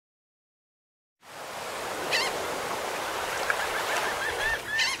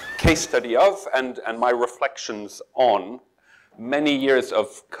case study of and my reflections on many years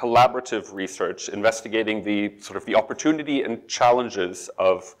of collaborative research investigating the sort of the opportunity and challenges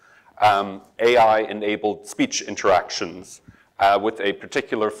of AI-enabled speech interactions with a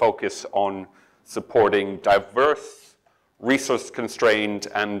particular focus on supporting diverse, resource-constrained,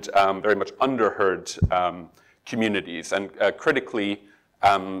 and very much underheard communities. And critically,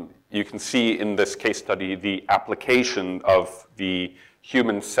 you can see in this case study the application of the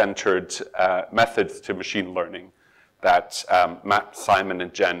human-centered methods to machine learning that Matt, Simon,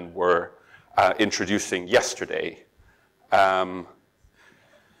 and Jen were introducing yesterday.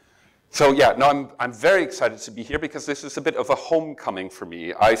 So yeah, no, I'm very excited to be here because this is a bit of a homecoming for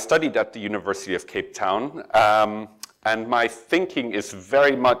me. I studied at the University of Cape Town, and my thinking is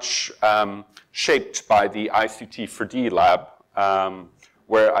very much shaped by the ICT4D lab,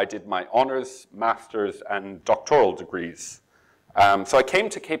 where I did my honors, master's, and doctoral degrees. So I came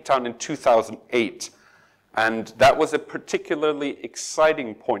to Cape Town in 2008, and that was a particularly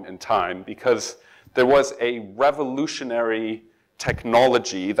exciting point in time because there was a revolutionary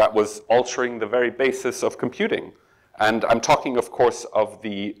technology that was altering the very basis of computing. And I'm talking, of course, of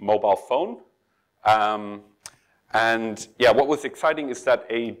the mobile phone. And yeah, what was exciting is that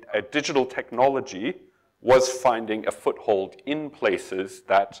a digital technology was finding a foothold in places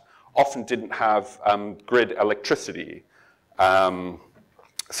that often didn't have grid electricity.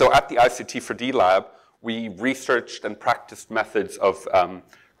 So at the ICT4D lab, we researched and practiced methods of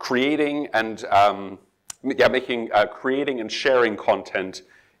creating and creating and sharing content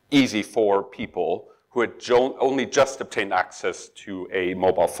easy for people who had only just obtained access to a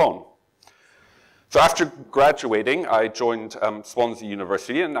mobile phone. So after graduating, I joined Swansea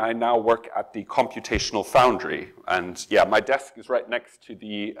University, and I now work at the Computational Foundry. And yeah, my desk is right next to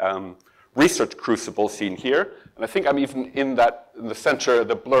the research crucible seen here. And I think I'm even in the center,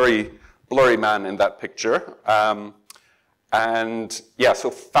 the blurry man in that picture. And yeah, so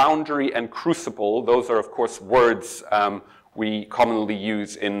foundry and crucible, those are of course words we commonly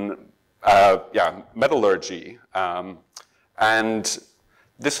use in metallurgy. And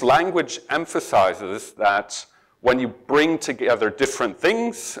this language emphasizes that when you bring together different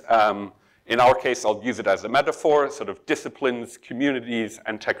things, in our case, I'll use it as a metaphor, sort of disciplines, communities,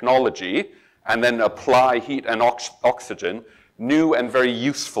 and technology, and then apply heat and oxygen, new and very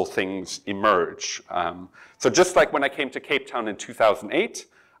useful things emerge. So just like when I came to Cape Town in 2008,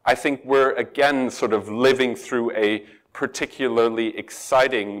 I think we're again sort of living through a particularly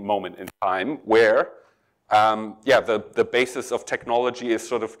exciting moment in time where the basis of technology is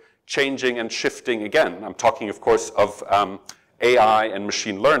sort of changing and shifting again. I'm talking, of course, of AI and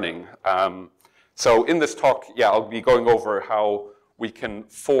machine learning. So in this talk, I'll be going over how we can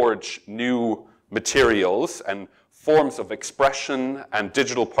forge new materials and forms of expression and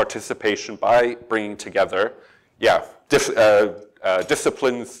digital participation by bringing together,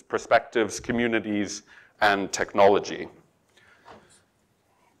 disciplines, perspectives, communities, and technology.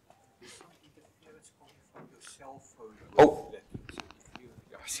 Oh,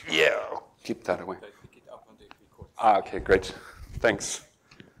 yeah, I'll keep that away. Okay, great, thanks.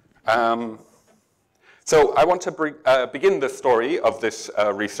 So I want to begin the story of this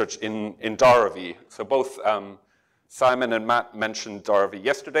research in Dharavi. So both Simon and Matt mentioned Dharavi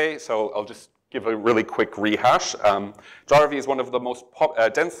yesterday, so I'll just give a really quick rehash. Dharavi is one of the most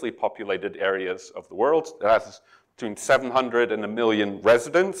densely populated areas of the world. It has between 700 and 1 million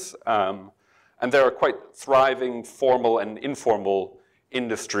residents. And there are quite thriving formal and informal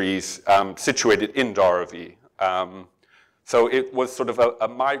industries situated in Dharavi. So it was sort of a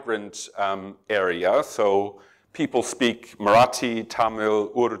migrant area. So people speak Marathi,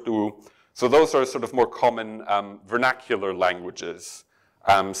 Tamil, Urdu. So those are sort of more common vernacular languages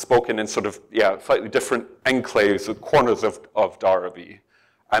spoken in sort of, slightly different enclaves or corners of Dharavi.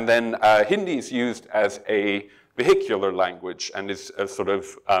 And then Hindi is used as a vehicular language and is sort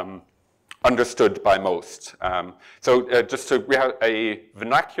of understood by most. Just to a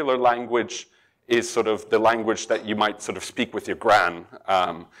vernacular language is sort of the language that you might sort of speak with your gran.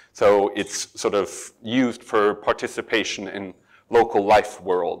 So it's sort of used for participation in local life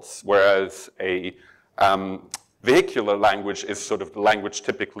worlds, whereas a vehicular language is sort of the language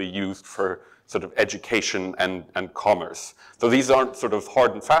typically used for sort of education and commerce. So these aren't sort of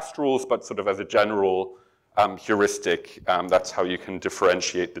hard and fast rules, but sort of as a general heuristic, that's how you can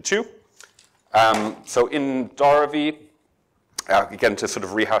differentiate the two. So in Dharavi, again, to sort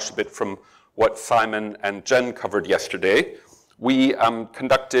of rehash a bit from what Simon and Jen covered yesterday, we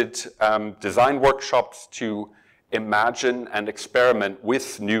conducted design workshops to imagine and experiment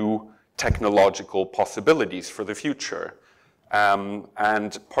with new technological possibilities for the future.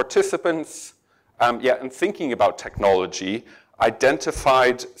 And participants, in thinking about technology,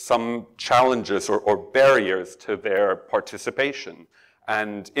 identified some challenges or barriers to their participation.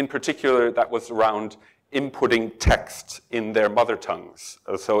 And in particular, that was around inputting text in their mother tongues.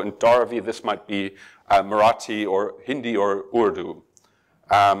 So in Dharavi, this might be Marathi or Hindi or Urdu.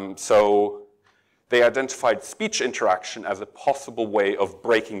 So they identified speech interaction as a possible way of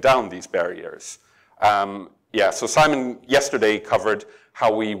breaking down these barriers. So Simon yesterday covered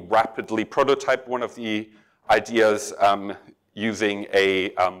how we rapidly prototyped one of the ideas using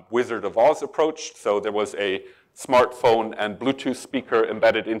a Wizard of Oz approach. So there was a smartphone and Bluetooth speaker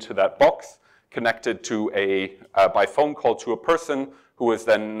embedded into that box, connected to by phone call to a person who was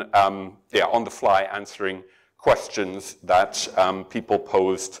then on the fly answering questions that people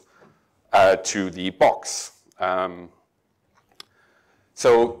posed to the box.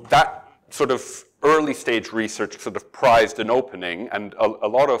 So that sort of early stage research sort of prized an opening, and a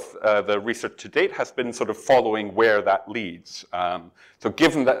lot of the research to date has been sort of following where that leads. So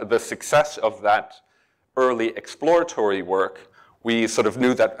given the success of that early exploratory work, we sort of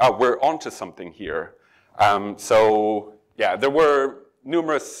knew that we're onto something here. There were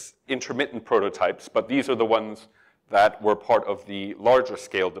numerous intermittent prototypes, but these are the ones that were part of the larger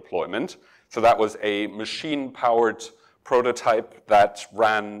scale deployment. So that was a machine-powered prototype that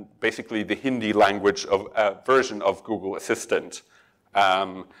ran basically the Hindi language version of Google Assistant.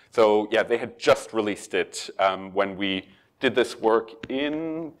 They had just released it when we did this work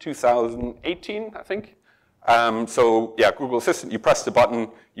in 2018, I think. Google Assistant, you press the button,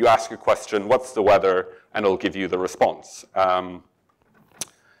 you ask a question, what's the weather, and it'll give you the response.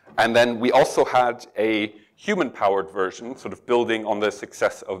 And then we also had a human-powered version, sort of building on the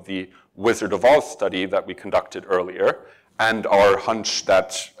success of the Wizard of Oz study that we conducted earlier, and our hunch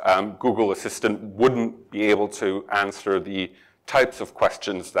that Google Assistant wouldn't be able to answer the types of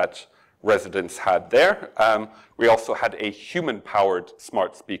questions that residents had there. We also had a human-powered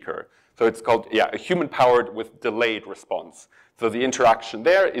smart speaker. So it's called, a human-powered with delayed response. So the interaction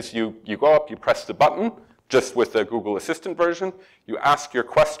there is you go up, you press the button, just with the Google Assistant version, you ask your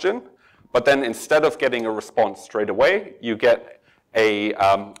question, but then instead of getting a response straight away, you get a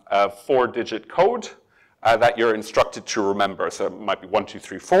 4-digit code that you're instructed to remember. So it might be 1, 2,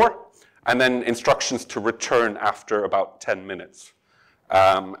 3, 4, and then instructions to return after about 10 minutes.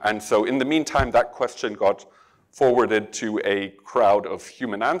 And so in the meantime, that question got forwarded to a crowd of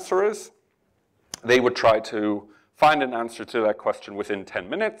human answerers. They would try to find an answer to that question within 10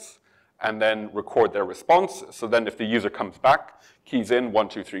 minutes and then record their response. So then if the user comes back, keys in 1,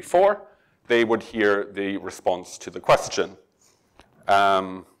 2, 3, 4, they would hear the response to the question.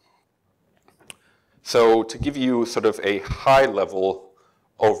 So to give you sort of a high-level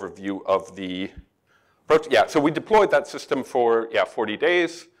overview of the so we deployed that system for 40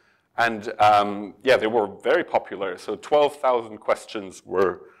 days, and they were very popular. So 12,000 questions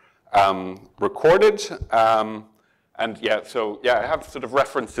were recorded, I have sort of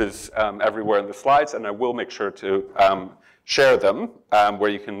references everywhere in the slides, and I will make sure to share them where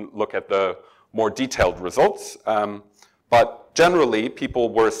you can look at the more detailed results. But generally,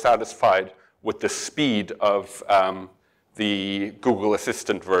 people were satisfied with the speed of the Google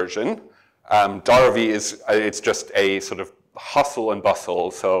Assistant version. Dharavi it's just a sort of hustle and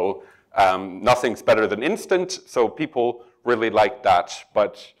bustle, so nothing's better than instant, so people really liked that.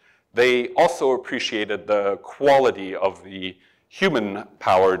 But they also appreciated the quality of the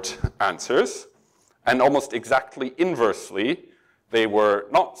human-powered answers, and almost exactly inversely, they were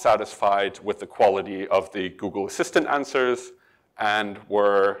not satisfied with the quality of the Google Assistant answers and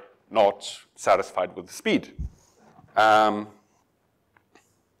were not satisfied with the speed.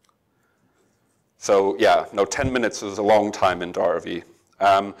 10 minutes is a long time in Dharavi.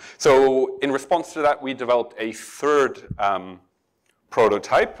 So in response to that, we developed a third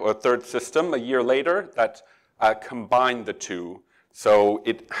prototype, or third system, a year later, that combined the two. So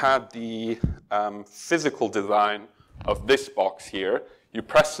it had the physical design of this box here. You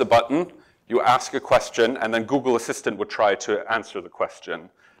press the button, you ask a question, and then Google Assistant would try to answer the question.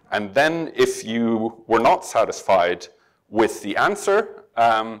 And then if you were not satisfied with the answer,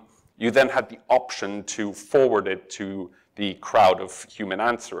 you then had the option to forward it to the crowd of human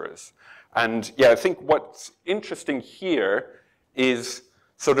answerers. And I think what's interesting here is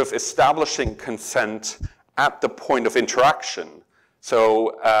sort of establishing consent at the point of interaction.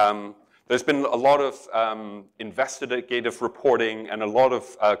 So there's been a lot of investigative reporting and a lot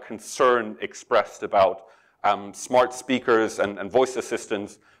of concern expressed about smart speakers and voice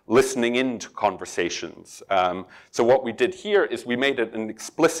assistants listening into conversations. So what we did here is we made it an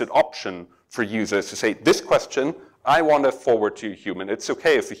explicit option for users to say, this question I want to forward to a human. It's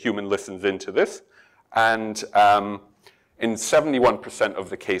okay if a human listens into this. And in 71% of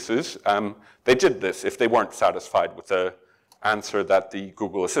the cases, they did this if they weren't satisfied with the answer that the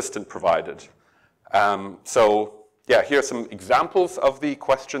Google Assistant provided. So yeah, here are some examples of the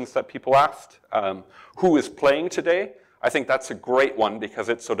questions that people asked. Who is playing today? I think that's a great one because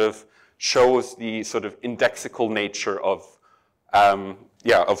it sort of shows the sort of indexical nature of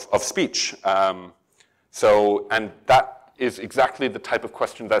speech. And that is exactly the type of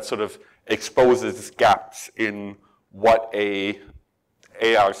question that sort of exposes gaps in what a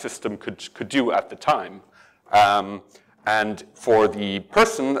AI system could do at the time. And for the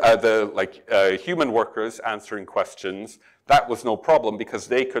person, human workers answering questions, that was no problem because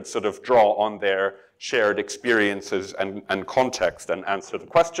they could sort of draw on their shared experiences and context and answer the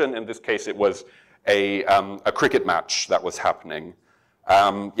question. In this case, it was a cricket match that was happening.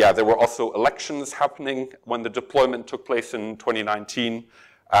 There were also elections happening when the deployment took place in 2019.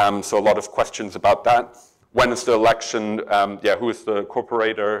 So a lot of questions about that. When is the election? Who is the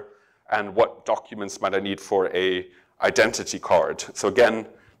corporator? And what documents might I need for a identity card? So again,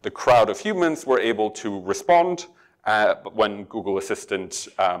 the crowd of humans were able to respond when Google Assistant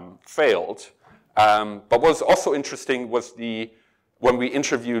failed. But what was also interesting was when we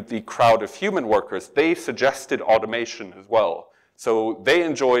interviewed the crowd of human workers, they suggested automation as well. So they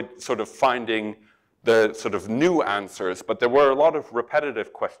enjoyed sort of finding the sort of new answers, but there were a lot of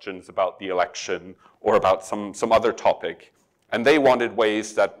repetitive questions about the election or about some other topic. And they wanted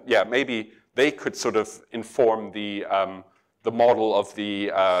ways that, maybe they could sort of inform the model of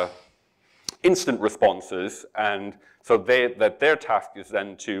the instant responses. And so that their task is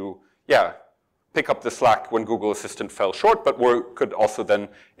then to, pick up the slack when Google Assistant fell short, but could also then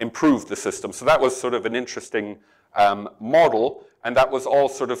improve the system. So that was sort of an interesting model, and that was all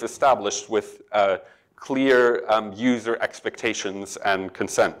sort of established with clear user expectations and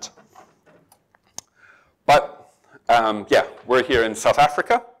consent. But we're here in South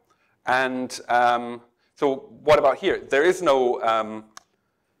Africa, and so what about here? There is no,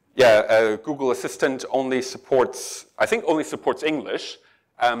 Google Assistant only supports, I think only supports English.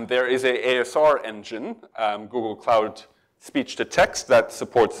 There is a ASR engine, Google Cloud Speech to Text, that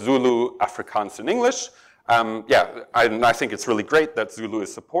supports Zulu, Afrikaans, and English. I think it's really great that Zulu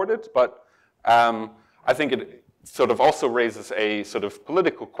is supported, but I think it sort of also raises a sort of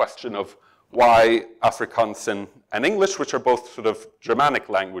political question of why Afrikaans and English, which are both sort of Germanic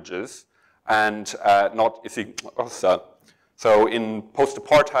languages, and not Xhosa. So in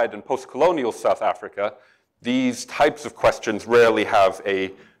post-apartheid and post-colonial South Africa, these types of questions rarely have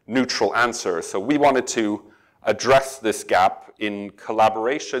a neutral answer. So we wanted to address this gap in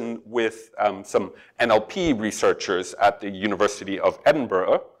collaboration with some NLP researchers at the University of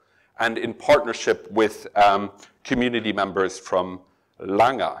Edinburgh and in partnership with community members from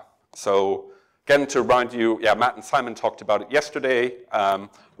Langa. So again, to remind you, Matt and Simon talked about it yesterday.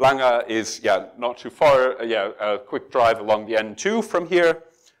 Langa is not too far, a quick drive along the N2 from here.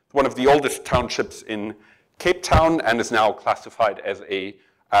 One of the oldest townships in Cape Town and is now classified as a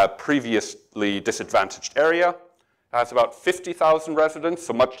previously disadvantaged area. It has about 50,000 residents,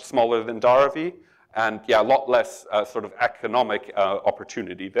 so much smaller than Dharavi, and a lot less sort of economic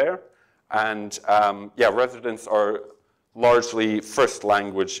opportunity there. And residents are largely first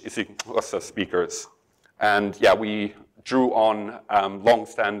language Xhosa speakers. And we drew on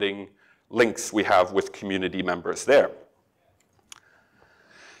long-standing links we have with community members there.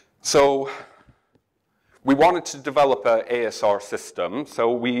 So we wanted to develop an ASR system,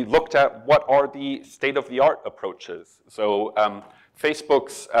 so we looked at what are the state-of-the-art approaches. So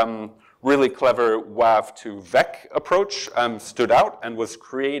Facebook's really clever WAV to VEC approach stood out and was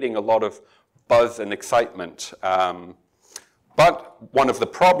creating a lot of buzz and excitement. But one of the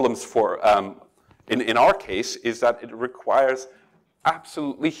problems for, in our case, is that it requires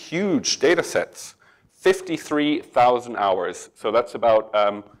absolutely huge data sets, 53,000 hours. So that's about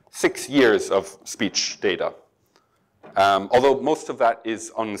 6 years of speech data, although most of that is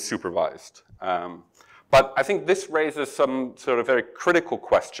unsupervised. But I think this raises some sort of very critical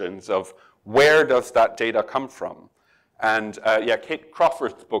questions of where does that data come from? And Kate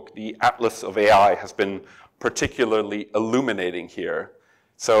Crawford's book, The Atlas of AI, has been particularly illuminating here.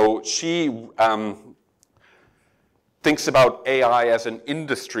 So she thinks about AI as an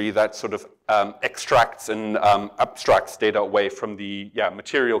industry that sort of extracts and abstracts data away from the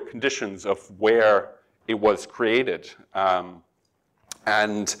material conditions of where it was created.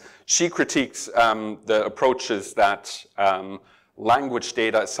 And she critiques the approaches that language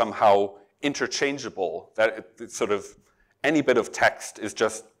data is somehow interchangeable, that it's sort of any bit of text is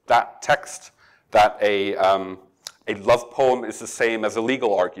just that text that a a love poem is the same as a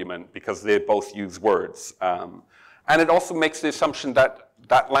legal argument because they both use words. And it also makes the assumption that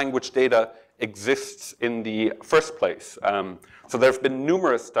that language data exists in the first place. So there have been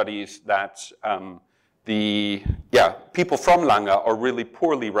numerous studies that people from Lange are really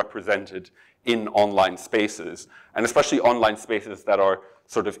poorly represented in online spaces, and especially online spaces that are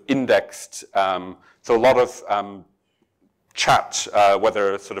sort of indexed. So a lot of chat,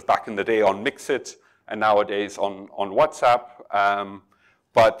 whether sort of back in the day on Mixit and nowadays on WhatsApp,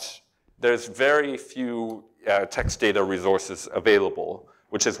 but there's very few text data resources available,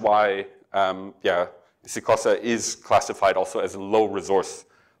 which is why, Xhosa is classified also as a low resource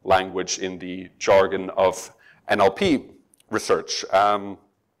language in the jargon of NLP research.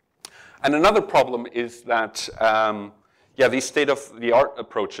 And another problem is that, these state-of-the-art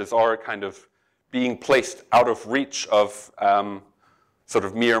approaches are kind of being placed out of reach of sort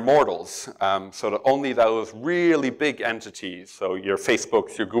of mere mortals. So that only those really big entities, so your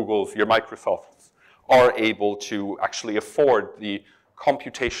Facebooks, your Googles, your Microsofts, are able to actually afford the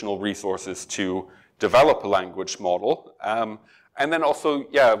computational resources to develop a language model. And then also,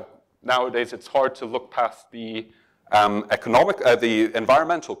 nowadays it's hard to look past the the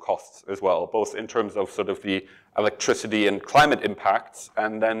environmental costs as well, both in terms of sort of the electricity and climate impacts,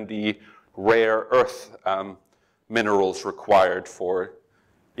 and then the rare earth minerals required for,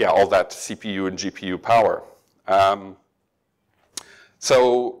 all that CPU and GPU power.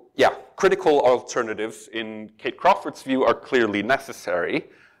 Critical alternatives in Kate Crawford's view are clearly necessary.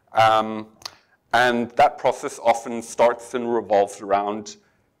 And that process often starts and revolves around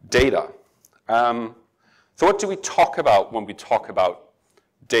data. So what do we talk about when we talk about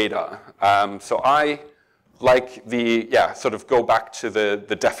data? So I like sort of go back to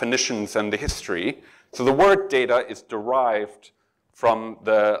the definitions and the history. So the word data is derived from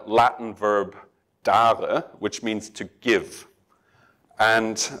the Latin verb dare, which means to give.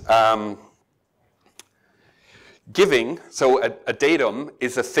 And giving, so a datum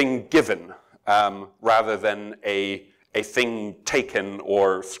is a thing given rather than a thing taken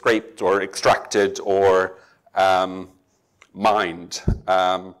or scraped or extracted or mined.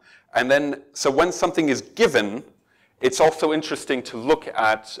 And then, so when something is given, it's also interesting to look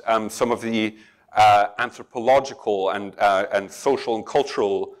at some of the anthropological and social and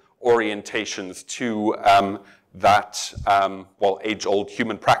cultural orientations to that, age-old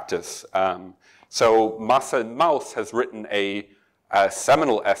human practice. So Massa and Maus has written a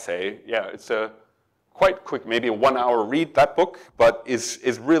seminal essay. It's a quite quick, maybe a 1 hour read, that book, but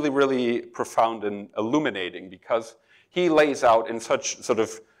is really, really profound and illuminating because he lays out in such sort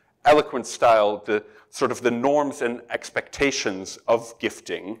of eloquent style the sort of the norms and expectations of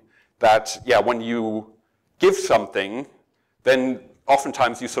gifting that, when you give something, then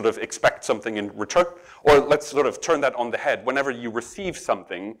oftentimes you sort of expect something in return. Or let's sort of turn that on the head. Whenever you receive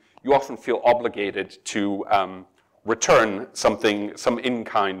something, you often feel obligated to return something, some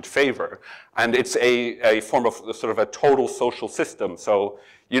in-kind favor. And it's a form of sort of a total social system. So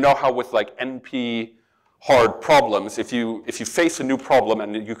you know how with like NP hard problems, if you face a new problem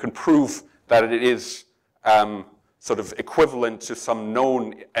and you can prove that it is sort of equivalent to some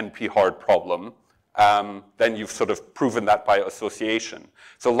known NP hard problem, then you've sort of proven that by association.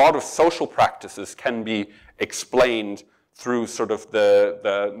 So a lot of social practices can be explained through sort of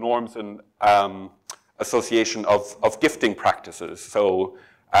the norms and association of gifting practices. So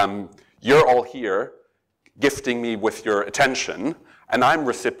you're all here gifting me with your attention, and I'm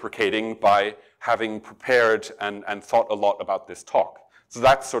reciprocating by having prepared and thought a lot about this talk. So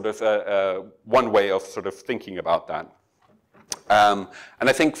that's sort of one way of sort of thinking about that. And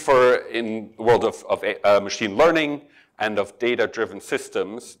I think in the world of machine learning and of data-driven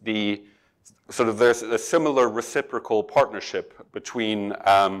systems, there's a similar reciprocal partnership between,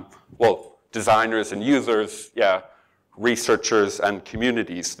 designers and users, researchers and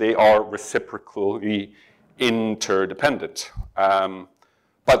communities. They are reciprocally interdependent.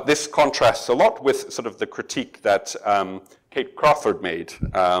 But this contrasts a lot with sort of the critique that Kate Crawford made,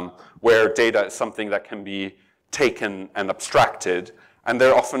 where data is something that can be taken and abstracted, and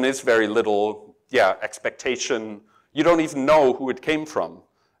there often is very little, expectation. You don't even know who it came from.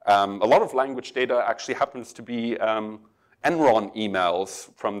 A lot of language data actually happens to be Enron emails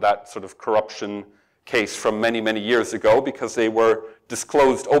from that sort of corruption case from many, many years ago because they were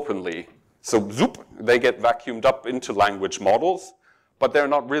disclosed openly. So zoop, they get vacuumed up into language models, but they're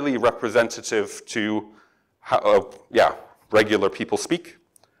not really representative to how, regular people speak.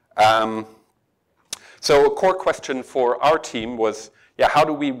 So a core question for our team was, how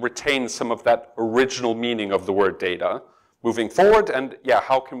do we retain some of that original meaning of the word data moving forward? And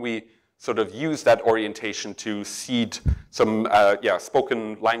how can we sort of use that orientation to seed some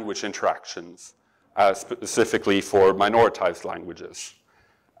spoken language interactions, specifically for minoritized languages.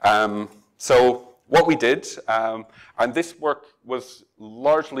 So what we did, and this work was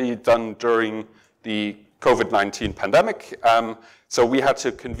largely done during the COVID-19 pandemic, so we had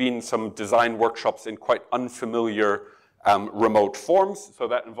to convene some design workshops in quite unfamiliar remote forms. So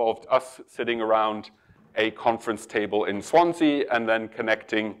that involved us sitting around a conference table in Swansea and then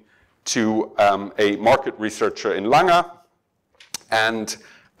connecting to a market researcher in Lange and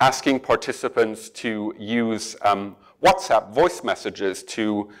asking participants to use WhatsApp voice messages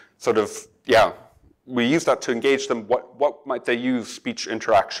to sort of, we use that to engage them. What might they use speech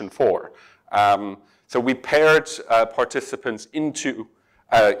interaction for? So we paired participants into,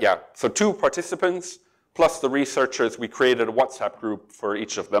 so 2 participants plus the researchers. We created a WhatsApp group for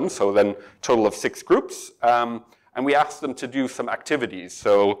each of them, so then total of 6 groups. And we asked them to do some activities.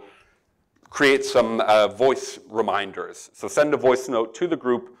 So create some voice reminders. So send a voice note to the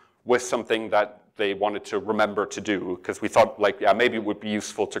group with something that they wanted to remember to do, because we thought, like, maybe it would be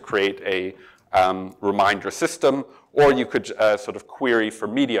useful to create a reminder system, or you could sort of query for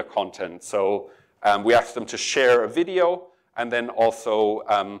media content. So we asked them to share a video and then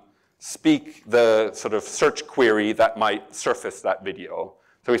also speak the sort of search query that might surface that video.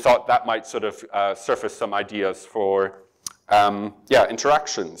 So we thought that might sort of surface some ideas for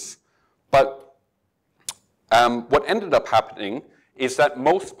interactions. But what ended up happening is that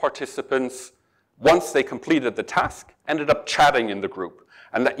most participants, once they completed the task, ended up chatting in the group.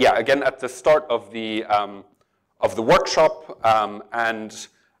 And that, again, at the start of the workshop and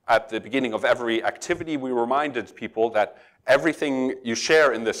at the beginning of every activity, we reminded people that everything you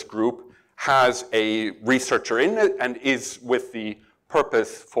share in this group has a researcher in it and is with the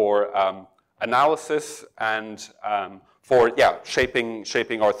purpose for analysis and for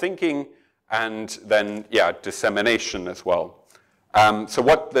shaping our thinking and then dissemination as well. So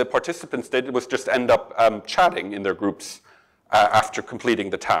what the participants did was just end up chatting in their groups after completing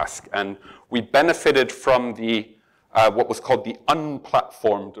the task. And we benefited from the what was called the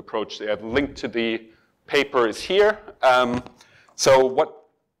unplatformed approach. The link to the paper is here. So what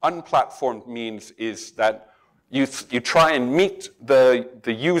unplatformed means is that you try and meet the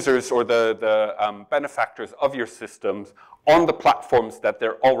users or the benefactors of your systems on the platforms that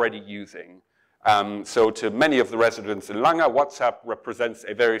they're already using. So to many of the residents in Lange, WhatsApp represents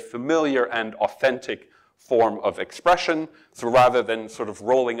a very familiar and authentic form of expression. So rather than sort of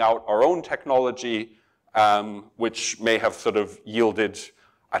rolling out our own technology, which may have sort of yielded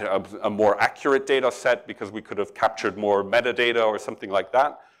a more accurate data set because we could have captured more metadata or something like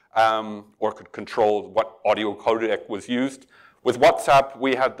that, or could control what audio codec was used. With WhatsApp,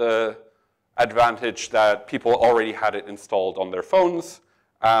 we had the advantage that people already had it installed on their phones.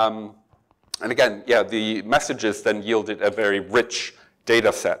 And again, the messages then yielded a very rich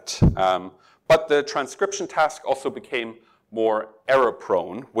data set. But the transcription task also became more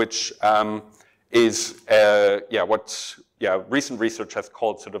error-prone, which is what recent research has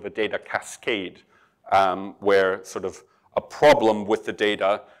called sort of a data cascade, where sort of a problem with the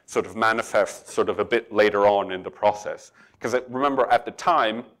data sort of manifests sort of a bit later on in the process. Because remember, at the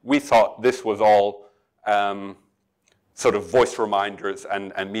time, we thought this was all sort of voice reminders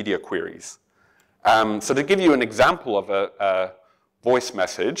and media queries. So to give you an example of a voice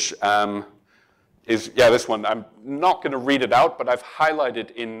message, is this one. I'm not going to read it out, but I've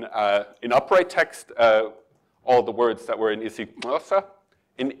highlighted in upright text all the words that were in Isignosa.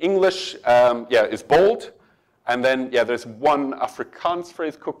 In English, is bold. And then, there's one Afrikaans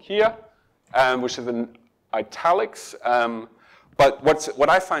phrase, kokia, which is in italics. But what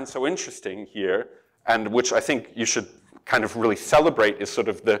I find so interesting here, and which I think you should kind of really celebrate, is sort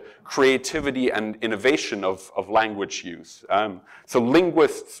of the creativity and innovation of language use. So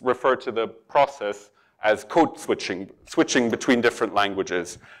linguists refer to the process as code switching between different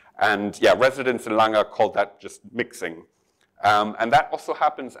languages. And residents in Lange called that just mixing. And that also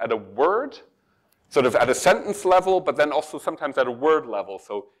happens at a word, sort of at a sentence level, but then also sometimes at a word level.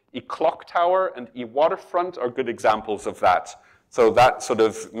 So e-clock tower and e-waterfront are good examples of that. So that sort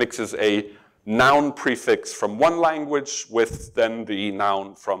of mixes a noun prefix from one language with then the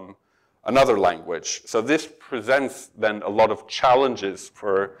noun from another language. So this presents then a lot of challenges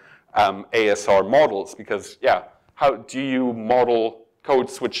for ASR models because, how do you model code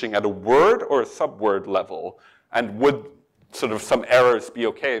switching at a word or a subword level? And would sort of some errors be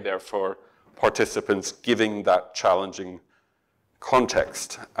okay there for participants giving that challenging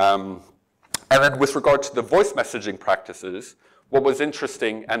context? And then with regard to the voice messaging practices, what was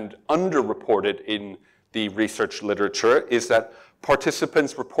interesting and underreported in the research literature is that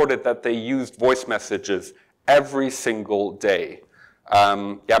participants reported that they used voice messages every single day.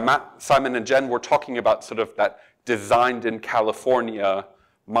 Yeah, Matt, Simon, and Jen were talking about sort of that designed in California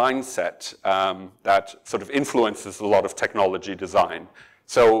mindset that sort of influences a lot of technology design.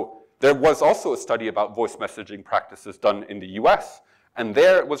 So there was also a study about voice messaging practices done in the US, and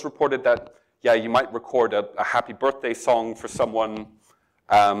there it was reported that, yeah, you might record a happy birthday song for someone.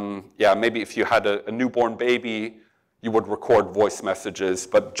 Yeah, maybe if you had a newborn baby, you would record voice messages,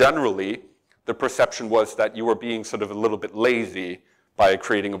 but generally, the perception was that you were being sort of a little bit lazy by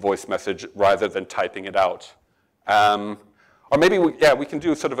creating a voice message rather than typing it out. Or maybe, we can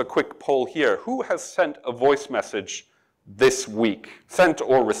do sort of a quick poll here. Who has sent a voice message this week? Sent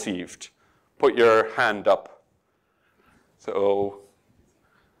or received? Put your hand up. So,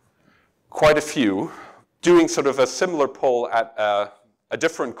 quite a few. Doing sort of a similar poll at a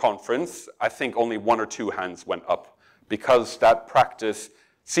different conference, I think only 1 or 2 hands went up because that practice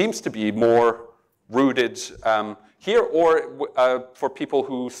seems to be more rooted here or for people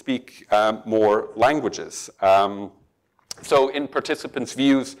who speak more languages. So in participants'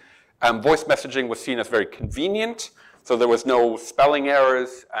 views, voice messaging was seen as very convenient, so there was no spelling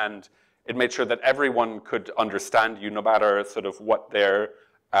errors, and it made sure that everyone could understand you no matter sort of what their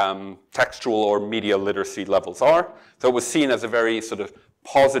textual or media literacy levels are. So it was seen as a very sort of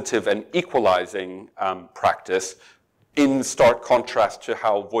positive and equalizing practice, in stark contrast to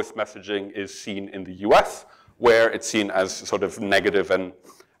how voice messaging is seen in the US, where it's seen as sort of negative and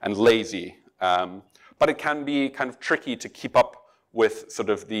lazy. But it can be kind of tricky to keep up with sort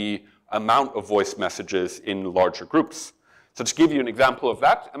of the amount of voice messages in larger groups. So to give you an example of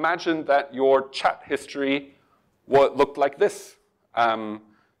that, imagine that your chat history looked like this.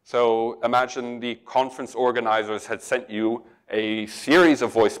 So imagine the conference organizers had sent you a series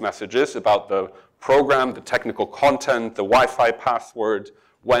of voice messages about the program, the technical content, the Wi-Fi password,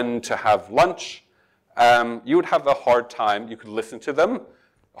 when to have lunch. You would have a hard time. You could listen to them.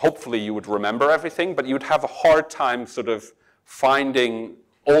 Hopefully you would remember everything, but you would have a hard time sort of finding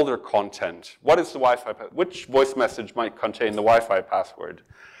older content. What is the Wi-Fi password? Which voice message might contain the Wi-Fi password?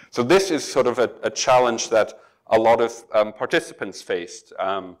 So this is sort of a challenge that a lot of participants faced.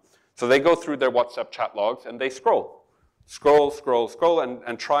 So they go through their WhatsApp chat logs and they scroll,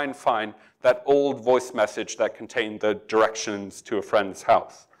 and try and find that old voice message that contained the directions to a friend's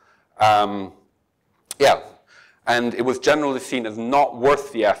house. Yeah, and it was generally seen as not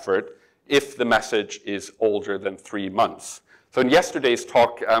worth the effort if the message is older than 3 months. So in yesterday's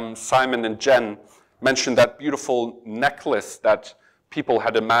talk, Simon and Jen mentioned that beautiful necklace that people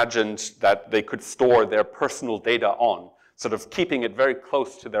had imagined that they could store their personal data on, sort of keeping it very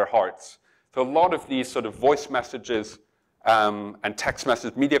close to their hearts. So a lot of these sort of voice messages and text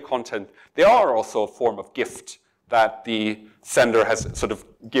message media content, they are also a form of gift that the sender has sort of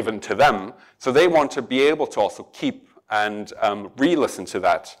given to them. So they want to be able to also keep and re-listen to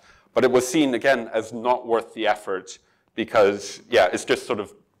that. But it was seen, again, as not worth the effort because, yeah, it's just sort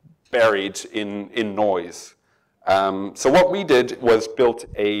of buried in noise. So what we did was built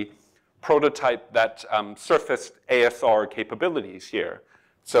a prototype that surfaced ASR capabilities here.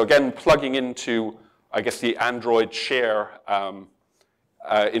 So again, plugging into, I guess, the Android share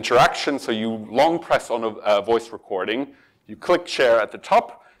interaction. So you long press on a voice recording, you click share at the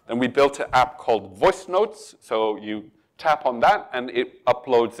top, then we built an app called Voice Notes. So you tap on that and it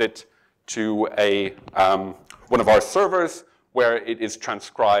uploads it to one of our servers where it is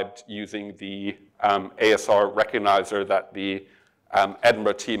transcribed using the ASR recognizer that the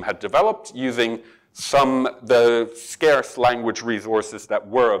Edinburgh team had developed using the scarce language resources that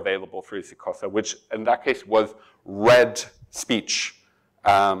were available for Isicosa, which in that case was red speech.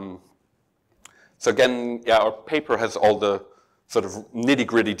 So again, yeah, our paper has all the sort of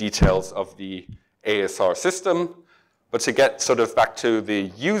nitty-gritty details of the ASR system. But to get sort of back to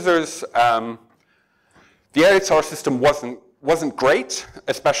the users, the ASR system wasn't great,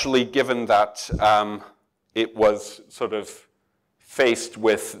 especially given that it was sort of faced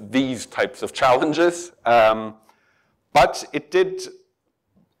with these types of challenges. But it did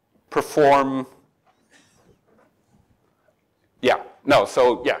perform,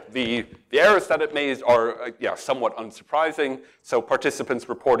 the errors that it made are somewhat unsurprising. So participants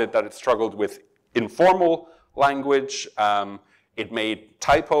reported that it struggled with informal language, it made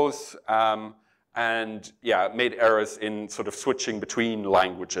typos, and it made errors in sort of switching between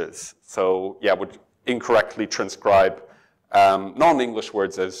languages. So would incorrectly transcribe non-English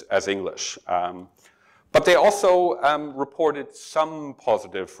words as English. But they also reported some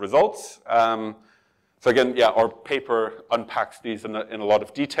positive results. So again, yeah, our paper unpacks these in a lot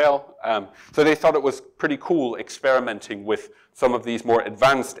of detail. So they thought it was pretty cool experimenting with some of these more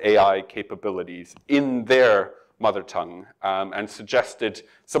advanced AI capabilities in their mother tongue, and suggested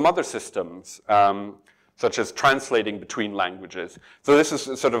some other systems, such as translating between languages. So this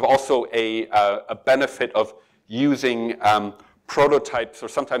is sort of also a benefit of using prototypes, or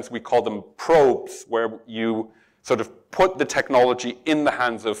sometimes we call them probes, where you sort of put the technology in the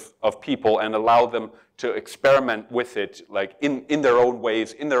hands of people and allow them to experiment with it, like in their own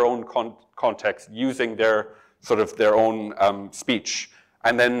ways, in their own context, using their sort of their own speech.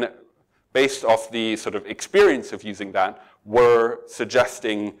 And then based off the sort of experience of using that, we're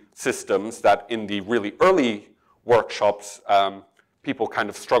suggesting systems that in the really early workshops, people kind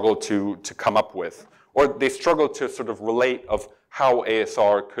of struggle to come up with. Or they struggle to sort of relate of how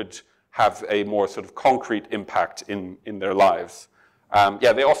ASR could have a more sort of concrete impact in their lives.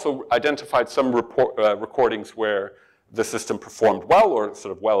 Yeah, they also identified some recordings where the system performed well, or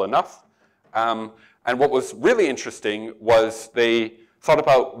sort of well enough. And what was really interesting was they thought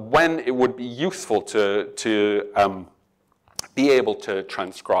about when it would be useful to be able to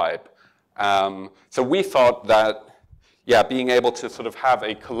transcribe. So we thought that, yeah, being able to sort of have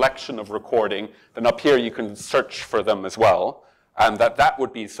a collection of recording, then up here you can search for them as well, that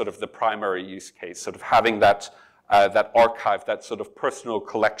would be sort of the primary use case, sort of having that, that archive, that sort of personal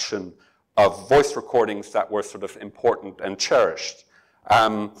collection of voice recordings that were sort of important and cherished.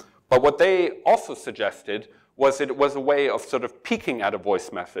 But what they also suggested was it was a way of sort of peeking at a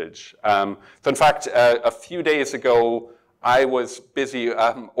voice message. So in fact, a few days ago, I was busy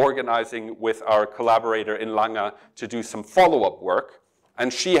organizing with our collaborator in Lange to do some follow-up work,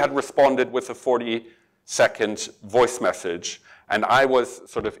 and she had responded with a 40-second voice message, and I was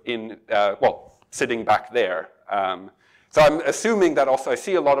sort of in, well, sitting back there. So I'm assuming that also I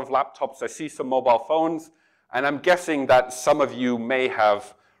see a lot of laptops, I see some mobile phones, and I'm guessing that some of you may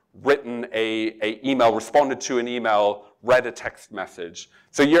have written a email, responded to an email, read a text message.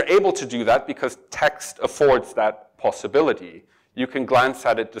 So you're able to do that because text affords that possibility. You can glance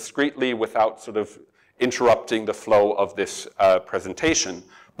at it discreetly without sort of interrupting the flow of this presentation.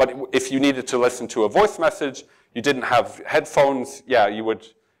 But if you needed to listen to a voice message, you didn't have headphones, yeah,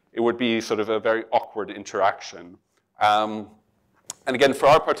 it would be sort of a very awkward interaction. And again, for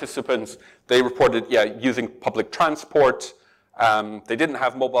our participants, they reported, yeah, using public transport. They didn't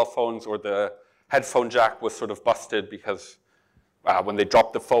have mobile phones, or the headphone jack was sort of busted because when they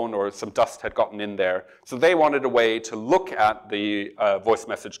dropped the phone or some dust had gotten in there. So they wanted a way to look at the voice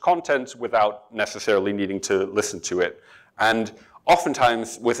message content without necessarily needing to listen to it. And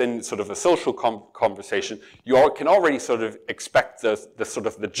oftentimes within sort of a social conversation, you can already sort of expect the sort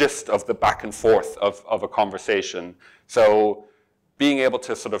of the gist of the back and forth of a conversation. So being able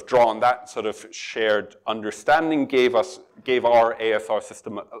to sort of draw on that sort of shared understanding gave our ASR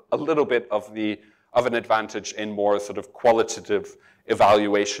system a little bit of an advantage in more sort of qualitative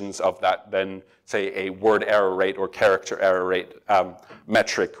evaluations of that than, say, a word error rate or character error rate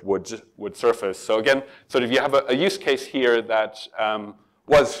metric would surface. So again, sort of you have a use case here that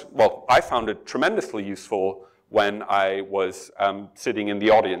was, well, I found it tremendously useful when I was sitting in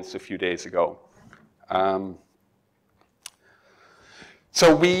the audience a few days ago.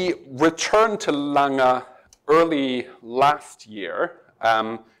 So we returned to Lange early last year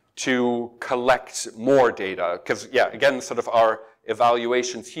to collect more data, because, yeah, again, sort of our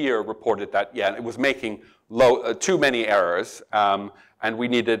evaluations here reported that, yeah, it was making too many errors, and we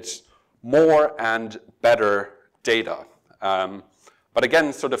needed more and better data. But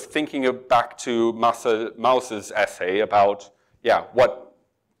again, sort of thinking back to Mause's essay about, yeah, what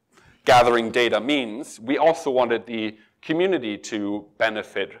gathering data means, we also wanted the community to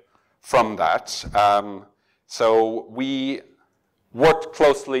benefit from that. So we worked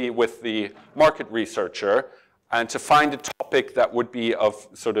closely with the market researcher and to find a topic that would be of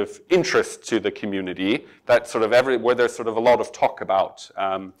sort of interest to the community, that sort of where there's sort of a lot of talk about.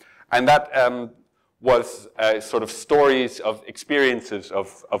 And that was sort of stories of experiences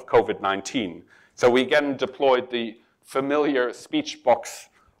of COVID-19. So we again deployed the familiar speech box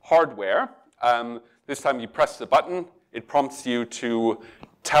hardware. This time you press the button, it prompts you to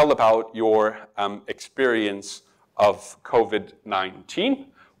tell about your experience of COVID-19.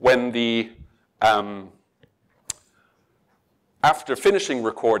 When the, after finishing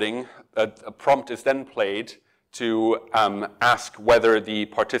recording, a prompt is then played to ask whether the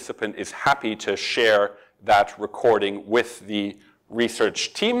participant is happy to share that recording with the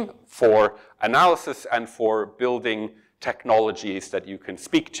research team for analysis and for building technologies that you can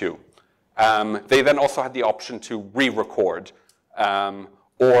speak to. They then also had the option to re-record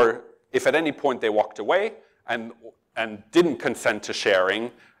or if at any point they walked away and didn't consent to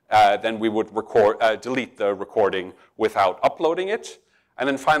sharing, then we would delete the recording without uploading it. And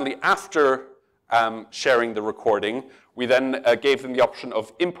then finally, after sharing the recording, we then gave them the option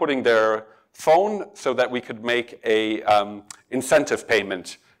of inputting their phone so that we could make a incentive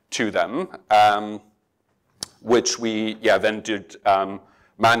payment to them, which we then did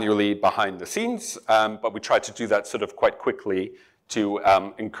manually behind the scenes, but we tried to do that sort of quite quickly to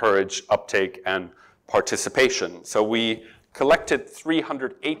encourage uptake and participation. So we collected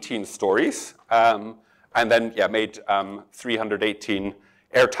 318 stories and then made 318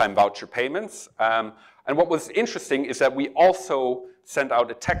 airtime voucher payments. And what was interesting is that we also sent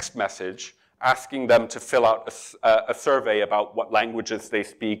out a text message asking them to fill out a survey about what languages they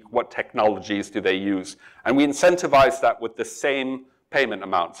speak, what technologies do they use. And we incentivized that with the same payment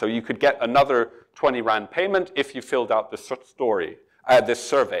amount. So you could get another 20 Rand payment if you filled out this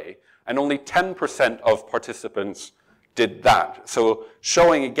survey. And only 10% of participants did that. So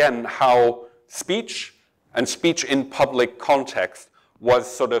showing again how speech and speech in public context was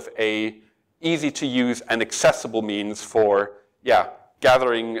sort of a easy to use and accessible means for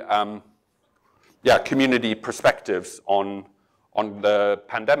gathering community perspectives on the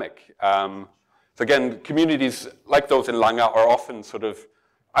pandemic. So again, communities like those in Langa are often sort of,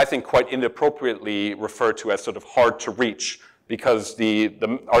 I think, quite inappropriately referred to as sort of hard to reach because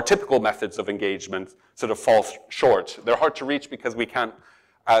our typical methods of engagement sort of fall short. They're hard to reach because we can't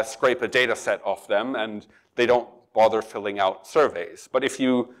scrape a data set off them and they don't bother filling out surveys. But if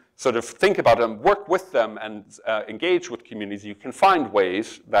you sort of think about them, work with them and engage with communities, you can find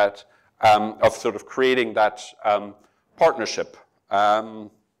ways that of sort of creating that partnership.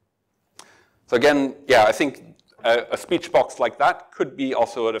 So again, I think a speech box like that could be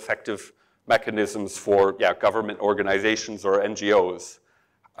also an effective mechanisms for government organizations or NGOs.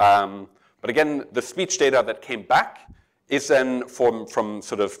 But again, the speech data that came back is then from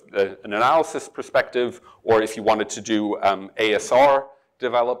sort of an analysis perspective, or if you wanted to do ASR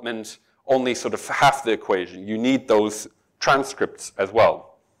development, only sort of half the equation. You need those transcripts as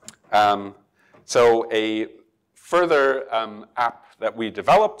well. So a further app that we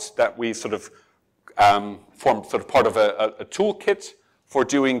developed that we sort of formed sort of part of a toolkit for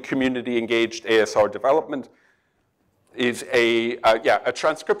doing community engaged ASR development is a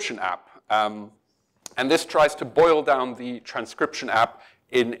transcription app. And this tries to boil down the transcription app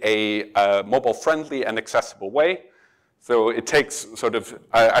in a mobile friendly and accessible way. So it takes sort of,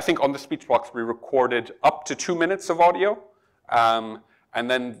 I think on the speech box we recorded up to 2 minutes of audio. And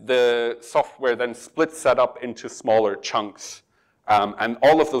then the software then splits that up into smaller chunks. And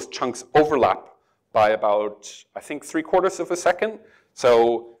all of those chunks overlap by about, I think, 3/4 of a second.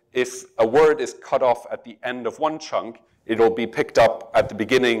 So if a word is cut off at the end of one chunk, it'll be picked up at the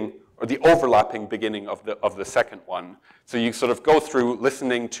beginning or the overlapping beginning of the second one. So you sort of go through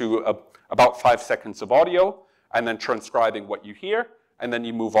listening to about 5 seconds of audio and then transcribing what you hear, and then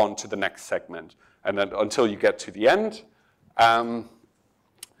you move on to the next segment, and then until you get to the end. And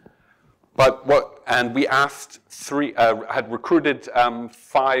we asked had recruited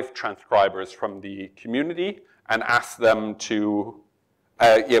 5 transcribers from the community and asked them to,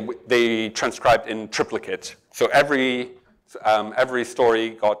 they transcribed in triplicate. So every story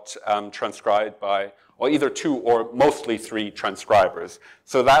got transcribed by, well, either 2 or mostly 3 transcribers.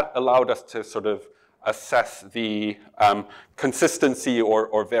 So that allowed us to sort of assess the consistency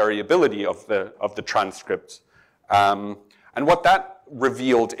or variability of the transcript. And what that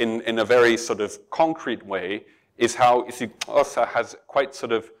revealed in a very sort of concrete way is how Xhosa has quite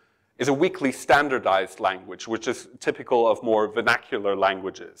sort of, is a weakly standardized language, which is typical of more vernacular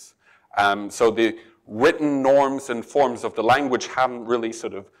languages. So the written norms and forms of the language haven't really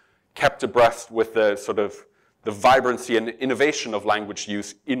sort of kept abreast with the sort of the vibrancy and innovation of language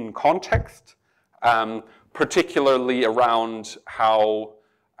use in context, particularly around how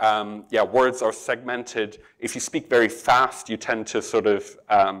words are segmented. If you speak very fast, you tend to sort of,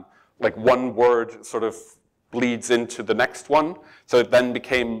 like one word sort of bleeds into the next one. So it then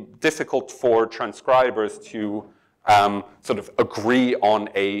became difficult for transcribers to sort of agree on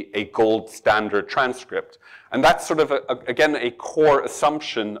a gold standard transcript. And that's sort of, again, a core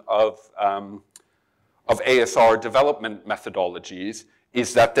assumption of ASR development methodologies,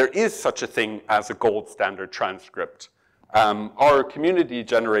 is that there is such a thing as a gold standard transcript. Our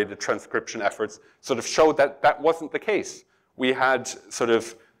community-generated transcription efforts sort of showed that that wasn't the case. We had sort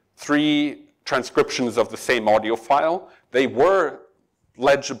of 3 transcriptions of the same audio file. They were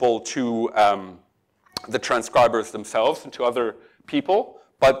legible to the transcribers themselves and to other people,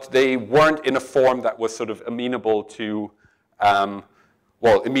 but they weren't in a form that was sort of amenable to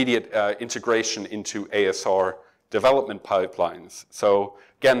well, immediate integration into ASR development pipelines. So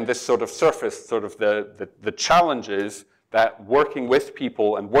again, this sort of surfaced sort of the challenges that working with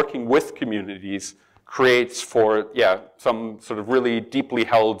people and working with communities creates for, some sort of really deeply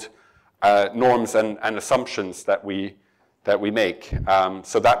held norms and assumptions that we make.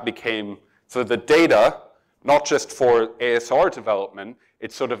 So that became, so the data, not just for ASR development,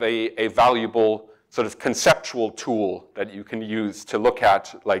 it's sort of a valuable sort of conceptual tool that you can use to look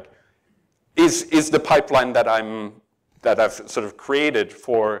at, like, is the pipeline that I've sort of created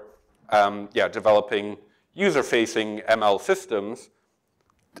for developing user-facing ML systems,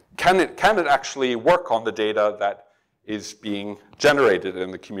 can it actually work on the data that is being generated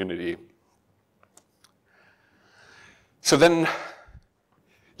in the community? So then,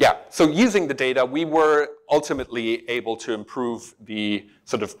 so using the data, we were ultimately able to improve the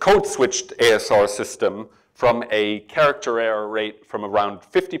sort of code-switched ASR system from a character error rate from around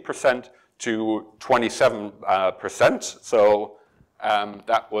 50% to 27%. So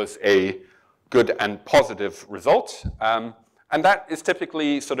that was a good and positive result. And that is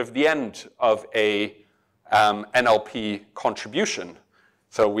typically sort of the end of a NLP contribution.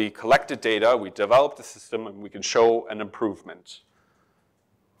 So we collected data, we developed a system, and we can show an improvement.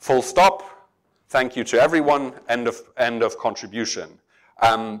 Full stop. Thank you to everyone. End of contribution.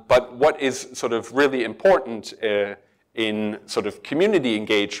 But what is sort of really important in sort of community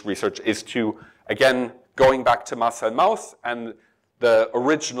engaged research is to, again, going back to Massa and Mouse, and the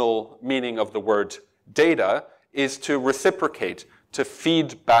original meaning of the word data is to reciprocate, to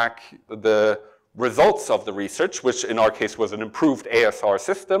feed back the results of the research, which in our case was an improved ASR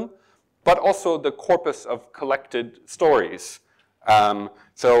system, but also the corpus of collected stories.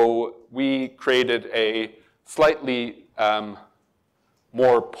 So we created a slightly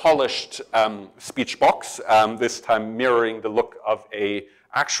more polished speech box, this time mirroring the look of an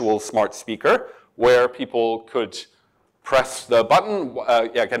actual smart speaker, where people could press the button,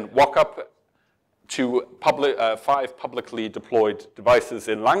 again, walk up to 5 publicly deployed devices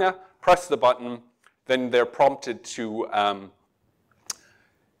in Lange, press the button, then they're prompted to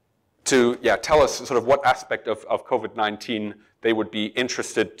tell us sort of what aspect of COVID-19 they would be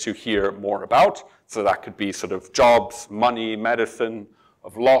interested to hear more about. So that could be sort of jobs, money, medicine,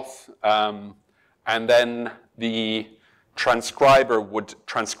 of loss. And then the transcriber would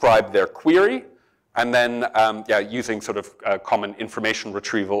transcribe their query. And then, using sort of common information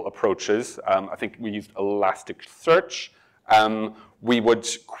retrieval approaches, I think we used Elasticsearch. We would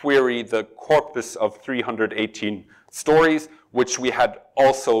query the corpus of 318 stories, which we had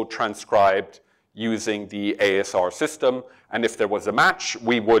also transcribed using the ASR system. And if there was a match,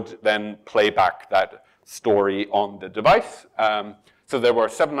 we would then play back that story on the device. So there were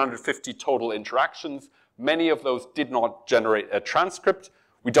 750 total interactions. Many of those did not generate a transcript.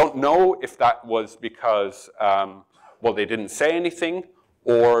 We don't know if that was because, they didn't say anything,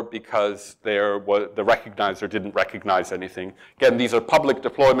 or because the recognizer didn't recognize anything. Again, these are public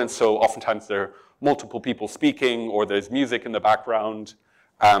deployments, so oftentimes there are multiple people speaking, or there's music in the background.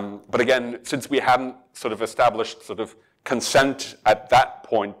 But again, since we hadn't sort of established sort of consent at that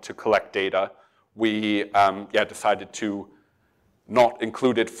point to collect data, we decided to not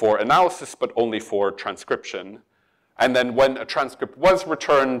include it for analysis, but only for transcription. And then when a transcript was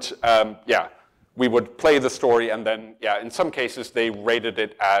returned, we would play the story, and then, in some cases they rated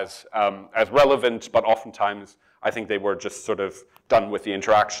it as relevant, but oftentimes I think they were just sort of done with the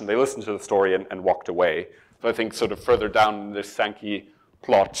interaction. They listened to the story and walked away. So I think sort of further down in this Sankey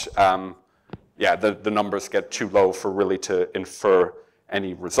plot, the numbers get too low for really to infer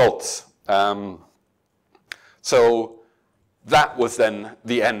any results. So that was then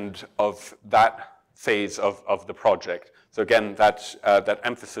the end of that phase of the project. So again, that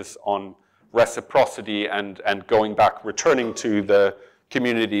emphasis on reciprocity and going back, returning to the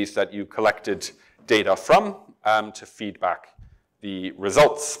communities that you collected data from to feed back the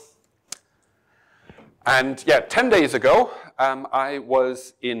results. And 10 days ago, I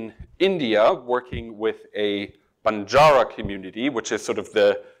was in India working with a Banjara community, which is sort of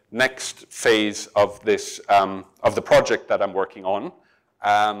the next phase of this of the project that I'm working on.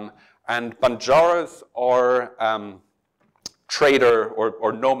 And Banjaras are trader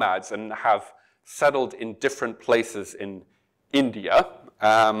or nomads and have settled in different places in India.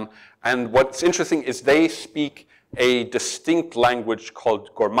 And what's interesting is they speak a distinct language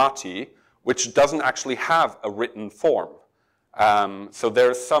called Gormati, which doesn't actually have a written form. So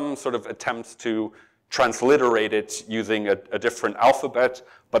there's some sort of attempts to transliterate it using a different alphabet,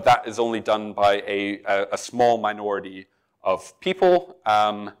 but that is only done by a small minority of people.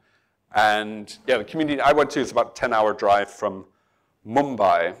 And the community I went to is about a 10-hour drive from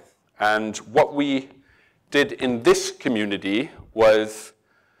Mumbai. And what we did in this community was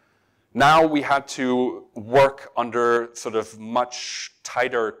now we had to work under sort of much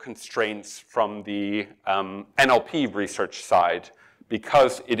tighter constraints from the NLP research side,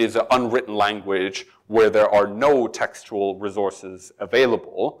 because it is an unwritten language where there are no textual resources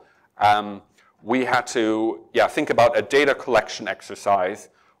available. We had to think about a data collection exercise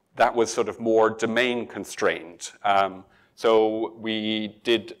that was sort of more domain constrained. So we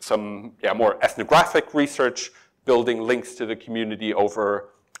did some more ethnographic research, building links to the community over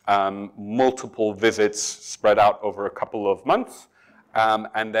multiple visits spread out over a couple of months.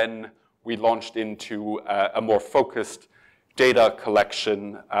 And then we launched into a more focused data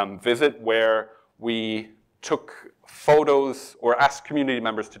collection visit where we took photos or asked community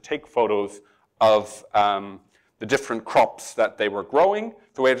members to take photos of the different crops that they were growing.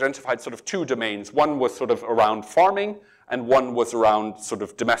 So we identified sort of two domains. One was sort of around farming, and one was around sort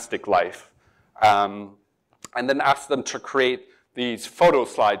of domestic life. And then asked them to create these photo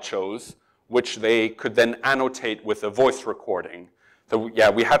slideshows, which they could then annotate with a voice recording. So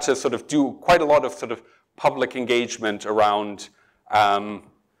we had to sort of do quite a lot of sort of public engagement around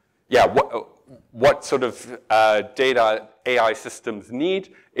what sort of data AI systems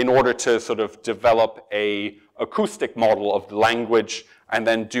need in order to sort of develop a acoustic model of the language and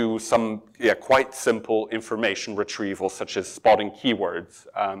then do some quite simple information retrieval, such as spotting keywords.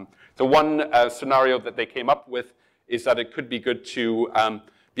 So one scenario that they came up with is that it could be good to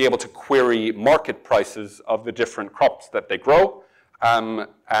be able to query market prices of the different crops that they grow.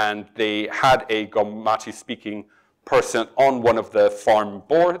 And they had a Gomati-speaking person on one of the farm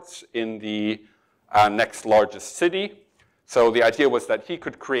boards in the next largest city. So the idea was that he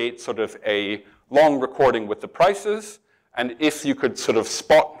could create sort of a long recording with the prices, and if you could sort of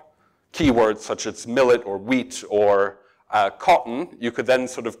spot keywords such as millet or wheat or cotton, you could then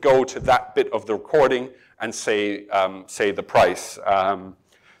sort of go to that bit of the recording and say the price.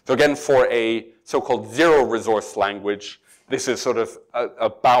 So again, for a so-called zero-resource language, this is sort of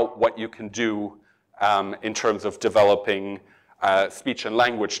about what you can do in terms of developing speech and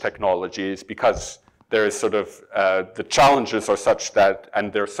language technologies, because there is sort of, the challenges are such that,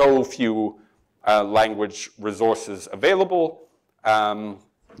 and there are so few language resources available.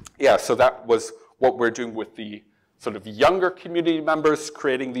 So that was what we're doing with the sort of younger community members,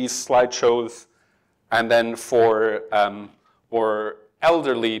 creating these slideshows. And then for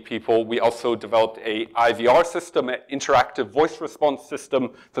elderly people, we also developed a IVR system, an interactive voice response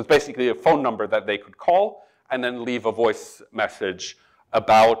system. So it's basically a phone number that they could call and then leave a voice message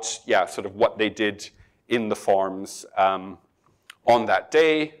about, sort of what they did in the farms on that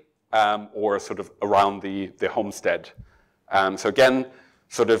day or sort of around the homestead. So again,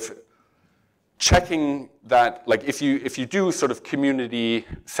 sort of checking that, like if you do sort of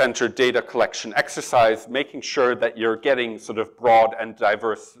community-centered data collection exercise, making sure that you're getting sort of broad and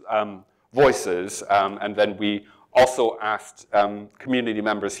diverse voices. And then we also asked community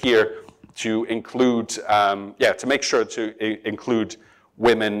members here to include, to make sure to include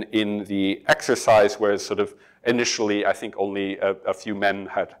women in the exercise, whereas sort of initially, I think only a few men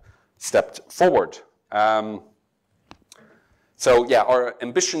had stepped forward. So our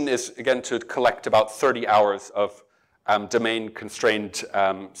ambition is, again, to collect about 30 hours of domain-constrained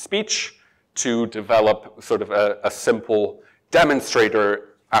speech to develop sort of a simple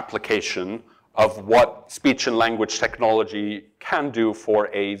demonstrator application of what speech and language technology can do for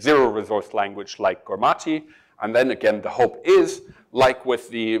a zero-resource language like Gomati. And then, again, the hope is, like with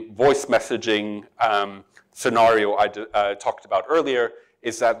the voice messaging scenario I talked about earlier,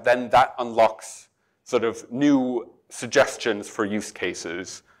 is that then that unlocks sort of new suggestions for use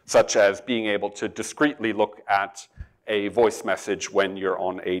cases, such as being able to discreetly look at a voice message when you're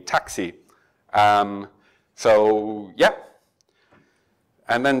on a taxi. And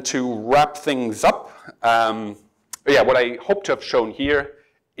then to wrap things up, what I hope to have shown here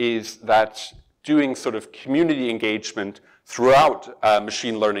is that doing sort of community engagement throughout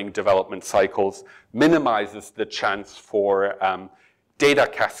machine learning development cycles minimizes the chance for data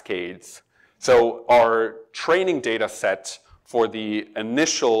cascades. So our training data set for the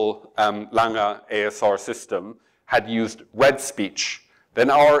initial Lange ASR system had used red speech.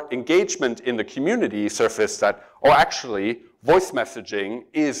 Then our engagement in the community surfaced that, actually, voice messaging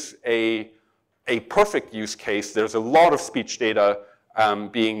is a perfect use case. There's a lot of speech data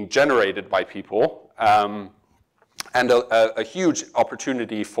being generated by people, and a huge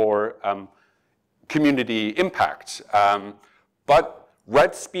opportunity for community impact. But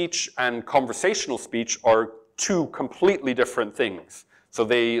red speech and conversational speech are two completely different things. So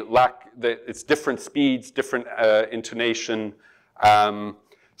they lack, it's different speeds, different intonation,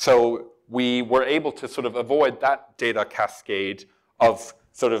 So we were able to sort of avoid that data cascade of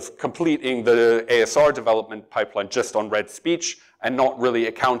sort of completing the ASR development pipeline just on read speech and not really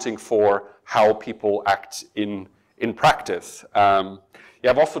accounting for how people act in practice. Yeah,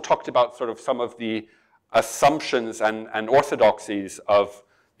 I've also talked about sort of some of the assumptions and orthodoxies of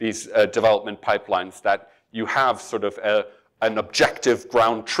these development pipelines, that you have sort of an objective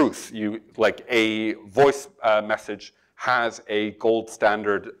ground truth. Like a voice message has a gold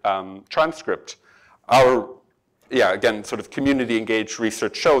standard transcript. Again, sort of community engaged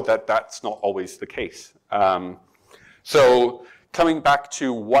research showed that that's not always the case. So coming back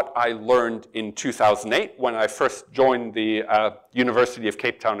to what I learned in 2008 when I first joined the University of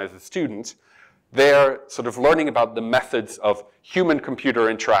Cape Town as a student, there sort of learning about the methods of human-computer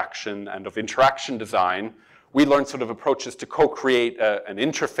interaction and of interaction design, we learned sort of approaches to co-create an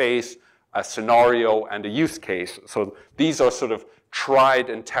interface, a scenario, and a use case. So these are sort of tried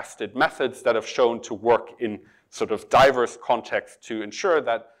and tested methods that have shown to work in sort of diverse contexts to ensure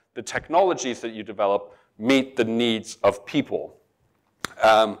that the technologies that you develop meet the needs of people.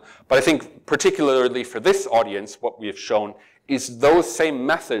 But I think particularly for this audience, what we have shown is those same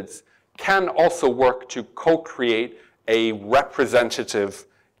methods can also work to co-create a representative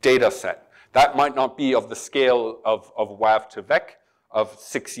data set. That might not be of the scale of WAV to VEC, of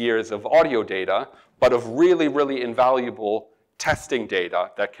 6 years of audio data, but of really, really invaluable testing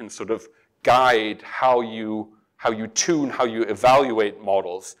data that can sort of guide how you tune, how you evaluate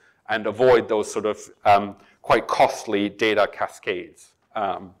models and avoid those sort of quite costly data cascades.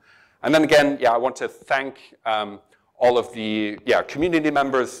 And then again, I want to thank all of the community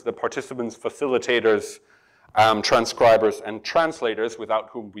members, the participants, facilitators, transcribers, and translators, without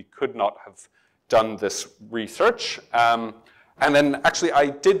whom we could not have done this research. And then actually I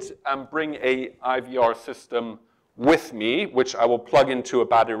did bring a IVR system with me, which I will plug into a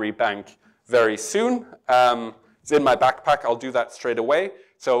battery bank very soon. It's in my backpack. I'll do that straight away.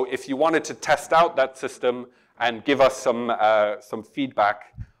 So if you wanted to test out that system and give us some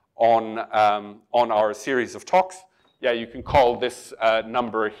feedback on our series of talks, you can call this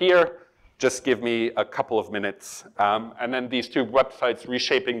number here. Just give me a couple of minutes. And then these two websites,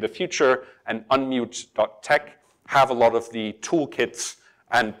 Reshaping the Future and unmute.tech, have a lot of the toolkits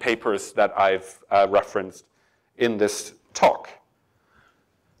and papers that I've referenced in this talk.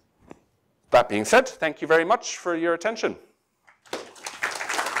 That being said, thank you very much for your attention.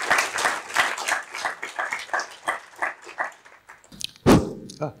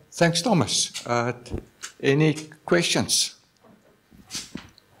 Thanks, Thomas. Any questions?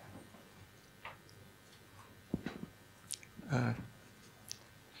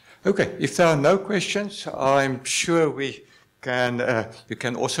 Okay, if there are no questions, I'm sure we can. You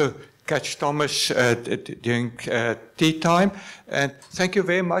can also catch Thomas during tea time. And thank you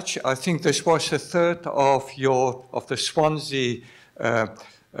very much. I think this was the third of the Swansea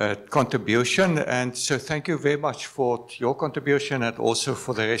contribution, and so thank you very much for your contribution and also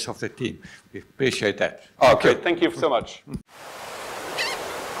for the rest of the team. We appreciate that. Okay, thank you so much.